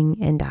struggling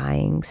and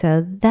dying.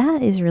 So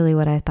that is really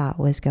what I thought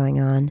was going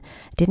on.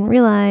 I didn't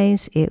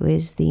realize it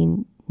was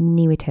the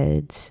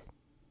nematodes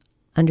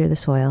under the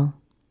soil.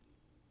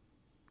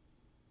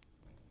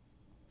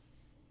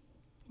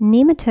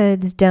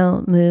 Nematodes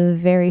don't move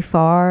very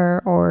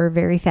far or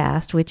very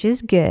fast, which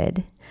is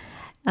good.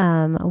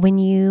 When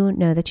you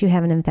know that you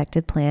have an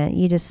infected plant,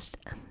 you just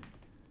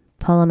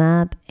pull them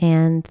up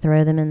and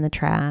throw them in the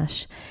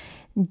trash.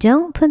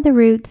 Don't put the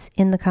roots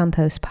in the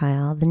compost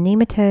pile. The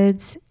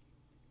nematodes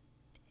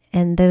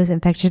and those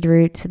infected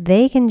roots,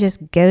 they can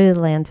just go to the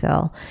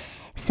landfill.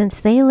 Since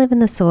they live in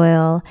the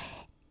soil,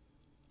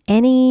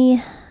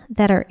 any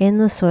that are in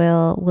the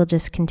soil will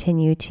just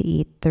continue to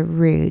eat the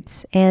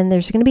roots. And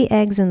there's going to be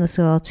eggs in the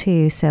soil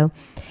too. So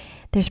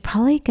there's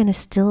probably going to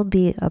still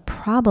be a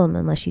problem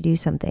unless you do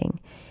something.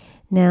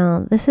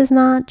 Now, this is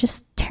not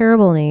just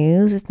terrible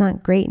news. It's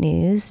not great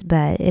news,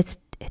 but it's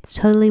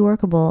totally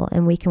workable,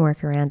 and we can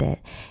work around it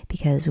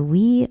because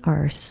we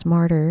are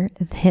smarter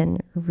than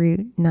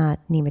root knot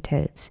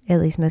nematodes.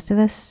 At least most of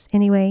us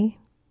anyway.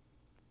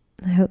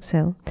 I hope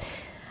so.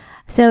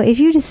 So if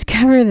you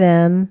discover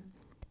them,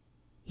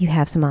 you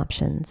have some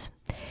options.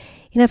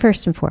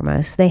 First and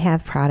foremost, they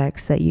have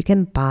products that you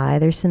can buy.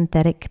 They're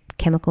synthetic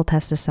chemical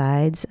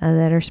pesticides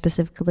that are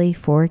specifically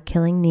for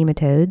killing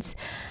nematodes.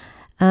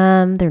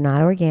 They're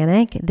not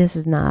organic. This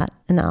is not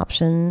an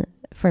option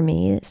for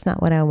me. It's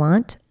not what I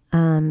want,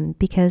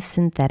 because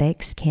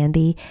synthetics can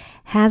be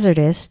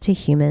hazardous to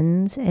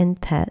humans and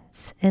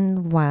pets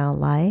and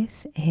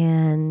wildlife,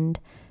 and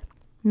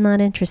I'm not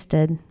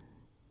interested.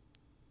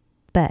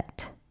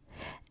 But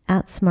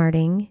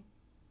outsmarting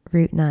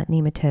root knot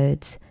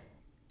nematodes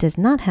does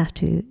not have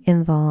to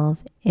involve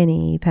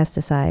any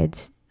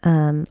pesticides,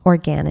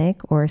 organic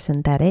or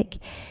synthetic,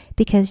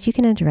 because you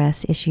can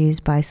address issues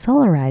by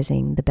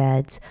solarizing the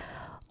beds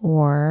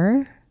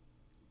or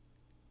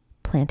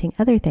planting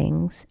other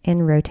things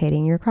and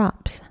rotating your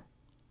crops.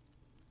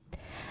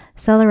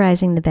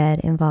 Solarizing the bed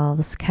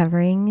involves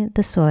covering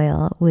the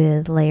soil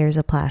with layers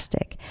of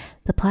plastic.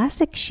 The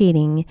plastic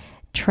sheeting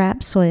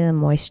traps soil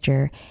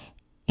moisture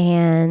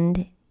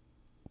and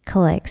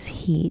collects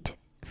heat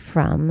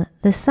from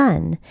the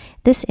sun.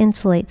 This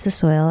insulates the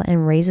soil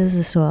and raises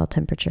the soil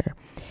temperature.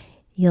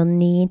 You'll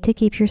need to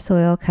keep your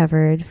soil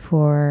covered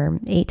for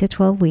 8 to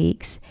 12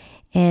 weeks,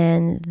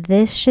 and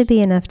this should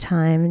be enough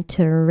time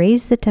to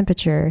raise the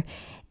temperature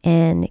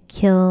and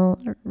kill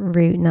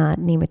root knot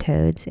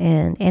nematodes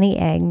and any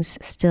eggs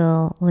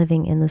still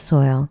living in the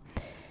soil.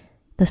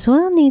 The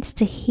soil needs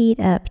to heat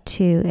up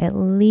to at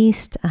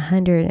least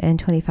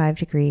 125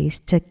 degrees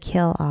to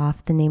kill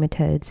off the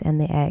nematodes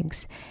and the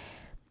eggs.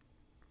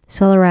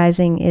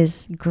 Solarizing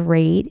is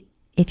great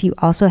if you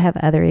also have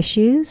other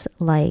issues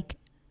like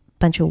a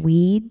bunch of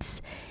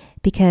weeds,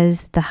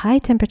 because the high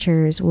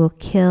temperatures will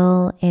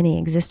kill any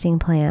existing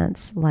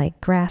plants like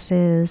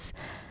grasses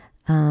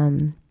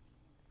and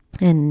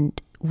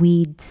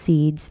weed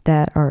seeds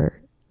that are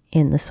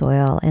in the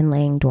soil and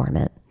laying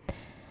dormant.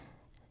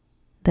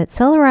 But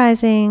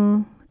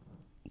solarizing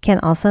can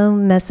also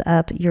mess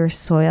up your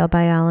soil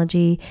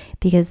biology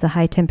because the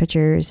high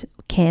temperatures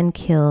can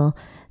kill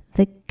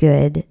the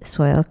good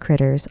soil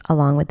critters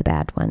along with the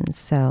bad ones.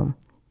 So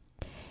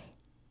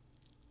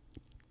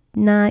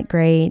not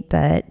great,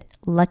 but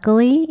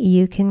luckily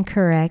you can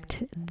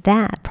correct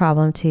that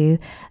problem too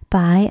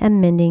by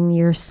amending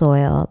your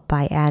soil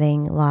by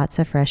adding lots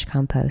of fresh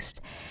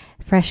compost.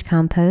 Fresh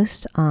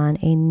compost on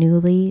a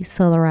newly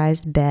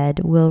solarized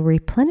bed will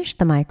replenish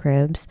the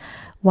microbes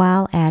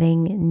while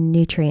adding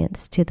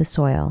nutrients to the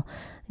soil.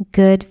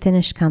 Good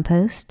finished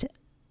compost,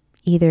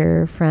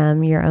 either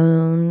from your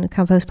own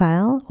compost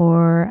pile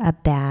or a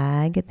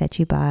bag that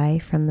you buy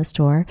from the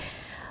store,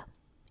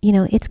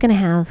 it's going to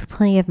have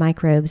plenty of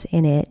microbes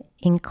in it,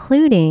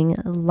 including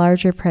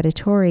larger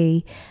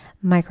predatory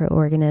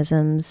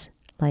microorganisms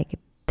like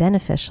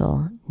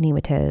beneficial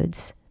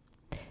nematodes,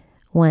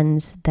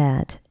 ones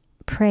that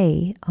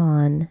prey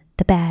on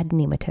the bad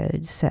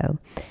nematodes. So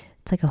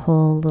it's like a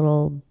whole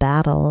little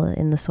battle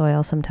in the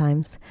soil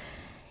sometimes.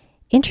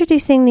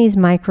 Introducing these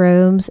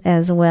microbes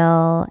as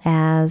well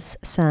as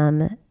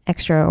some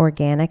extra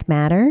organic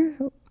matter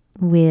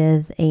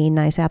with a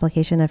nice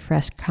application of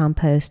fresh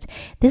compost,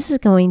 this is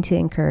going to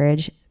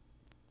encourage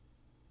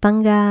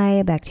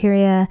fungi,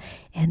 bacteria,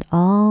 and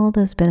all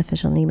those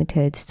beneficial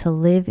nematodes to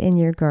live in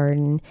your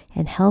garden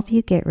and help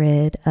you get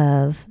rid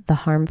of the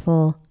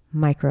harmful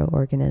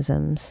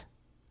microorganisms.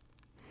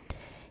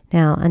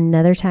 Now,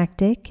 another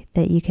tactic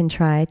that you can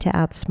try to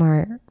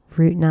outsmart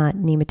root knot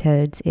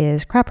nematodes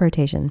is crop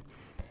rotation.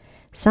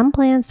 Some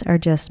plants are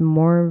just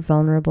more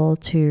vulnerable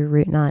to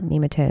root knot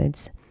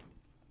nematodes.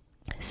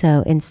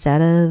 So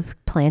instead of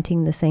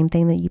planting the same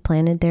thing that you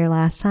planted there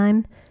last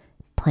time,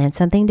 plant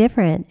something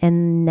different.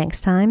 And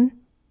next time,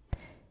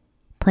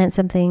 plant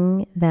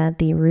something that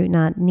the root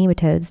knot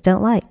nematodes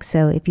don't like.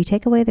 So if you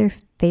take away their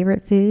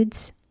favorite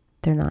foods,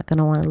 they're not going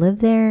to want to live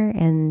there,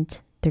 and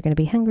they're going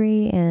to be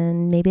hungry,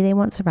 and maybe they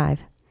won't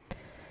survive.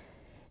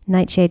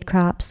 Nightshade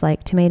crops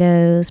like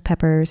tomatoes,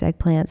 peppers,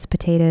 eggplants,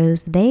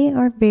 potatoes, they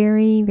are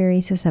very,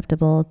 very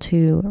susceptible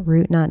to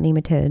root knot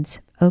nematodes.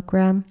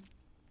 Okra,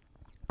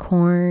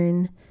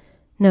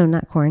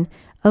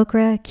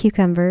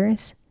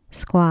 cucumbers,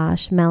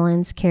 squash,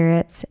 melons,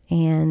 carrots,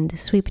 and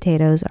sweet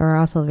potatoes are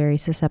also very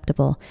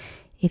susceptible.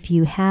 If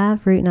you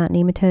have root knot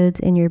nematodes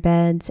in your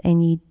beds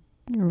and you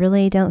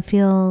really don't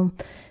feel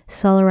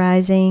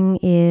solarizing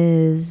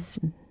is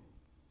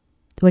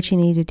what you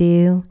need to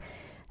do,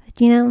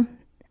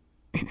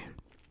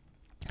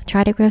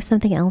 try to grow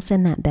something else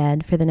in that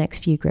bed for the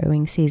next few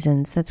growing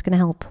seasons. That's going to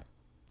help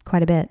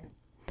quite a bit.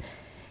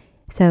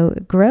 So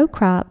grow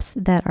crops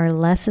that are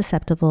less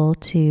susceptible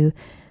to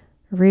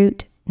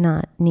root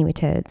knot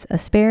nematodes.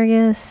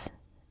 Asparagus,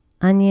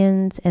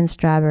 onions, and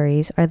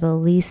strawberries are the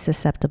least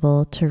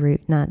susceptible to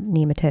root knot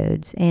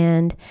nematodes.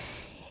 And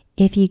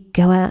if you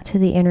go out to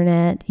the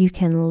internet, you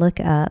can look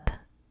up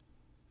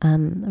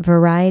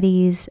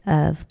varieties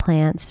of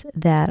plants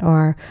that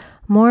are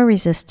more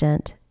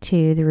resistant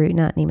to the root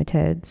knot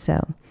nematodes.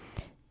 So,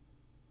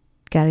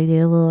 got to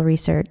do a little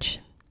research.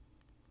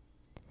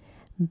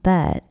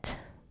 But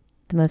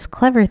the most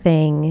clever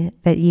thing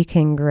that you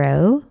can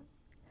grow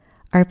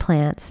are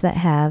plants that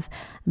have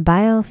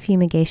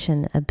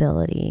biofumigation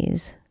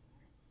abilities.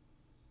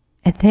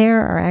 And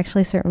there are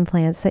actually certain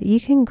plants that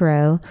you can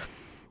grow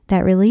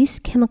that release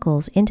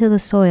chemicals into the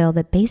soil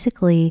that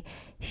basically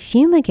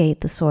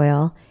fumigate the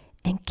soil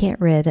and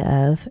get rid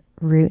of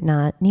root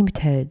knot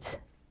nematodes.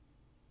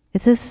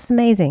 This is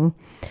amazing.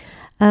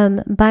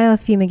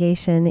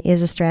 Biofumigation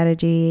is a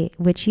strategy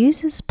which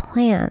uses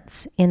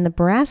plants in the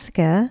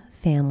Brassica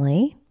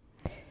family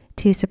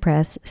to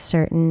suppress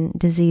certain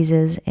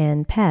diseases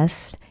and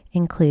pests,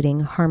 including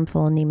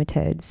harmful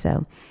nematodes.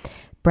 So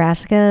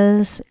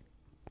brassicas,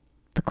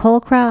 the cole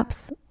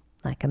crops,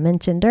 like I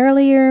mentioned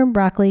earlier,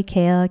 broccoli,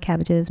 kale,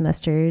 cabbages,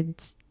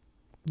 mustards,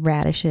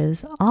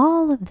 radishes,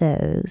 all of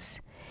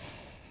those,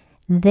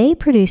 they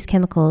produce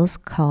chemicals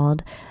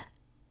called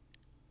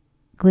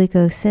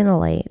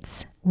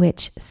glucosinolates,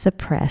 which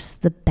suppress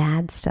the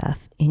bad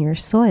stuff in your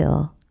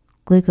soil.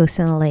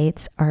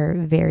 Glucosinolates are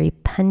very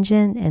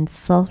pungent and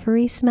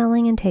sulfury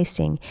smelling and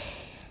tasting.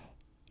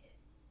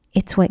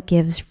 It's what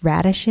gives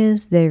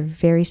radishes their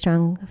very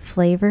strong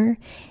flavor,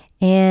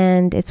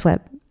 and it's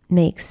what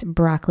makes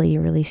broccoli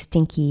really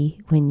stinky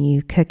when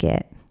you cook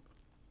it.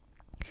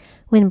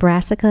 When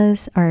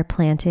brassicas are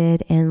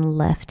planted and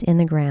left in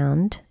the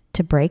ground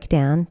to break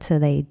down, so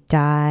they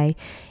die,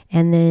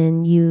 and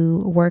then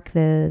you work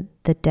the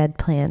dead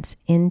plants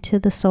into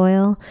the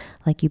soil,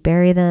 like you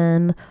bury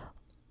them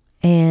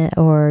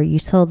or you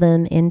till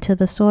them into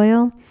the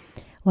soil,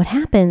 what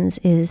happens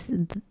is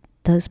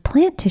those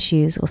plant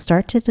tissues will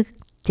start to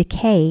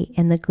decay,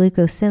 and the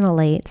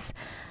glucosinolates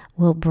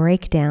will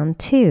break down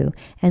too.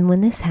 And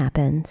when this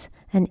happens,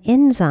 an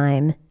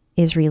enzyme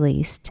is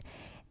released,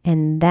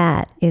 And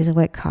that is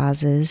what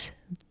causes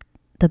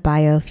the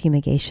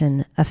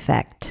biofumigation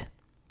effect.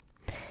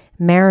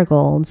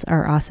 Marigolds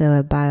are also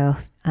a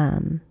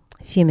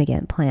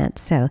biofumigant plant,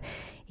 so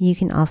you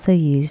can also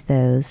use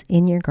those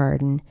in your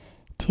garden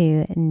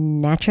to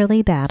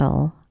naturally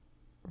battle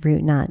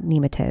root knot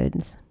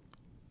nematodes.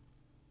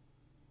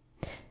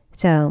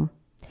 So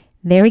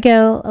there we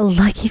go.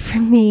 Lucky for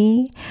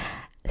me,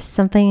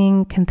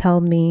 something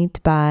compelled me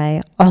to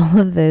buy all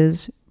of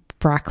those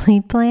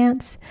broccoli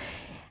plants.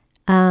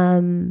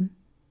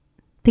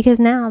 Because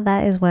now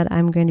that is what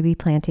I'm going to be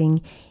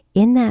planting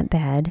in that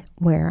bed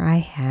where I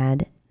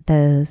had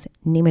those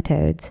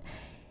nematodes.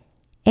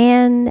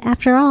 And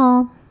after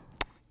all,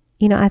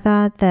 I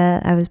thought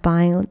that I was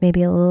buying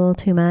maybe a little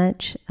too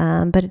much,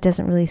 but it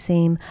doesn't really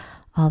seem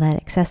all that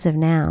excessive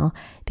now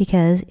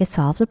because it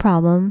solves a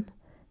problem.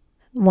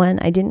 One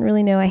I didn't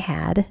really know I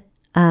had,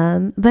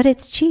 but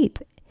it's cheap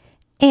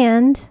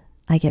and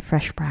I get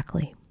fresh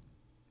broccoli.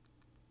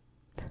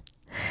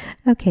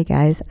 Okay,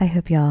 guys, I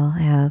hope y'all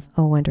have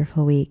a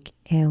wonderful week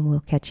and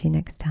we'll catch you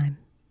next time.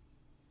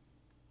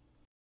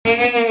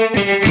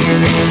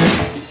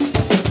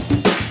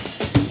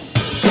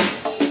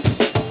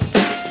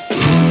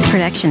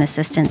 Production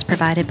assistance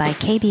provided by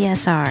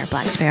KBSR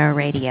Black Sparrow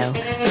Radio.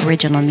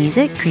 Original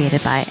music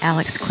created by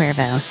Alex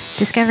Cuervo.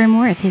 Discover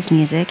more of his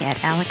music at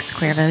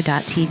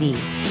alexcuervo.tv.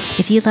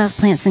 If you love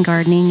plants and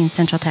gardening in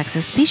Central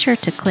Texas, be sure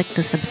to click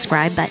the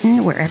subscribe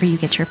button wherever you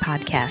get your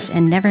podcasts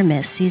and never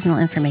miss seasonal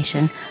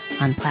information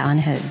on Plow and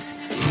Hose.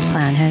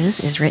 Plow and Hose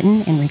is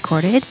written and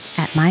recorded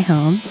at my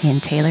home in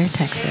Taylor,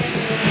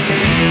 Texas.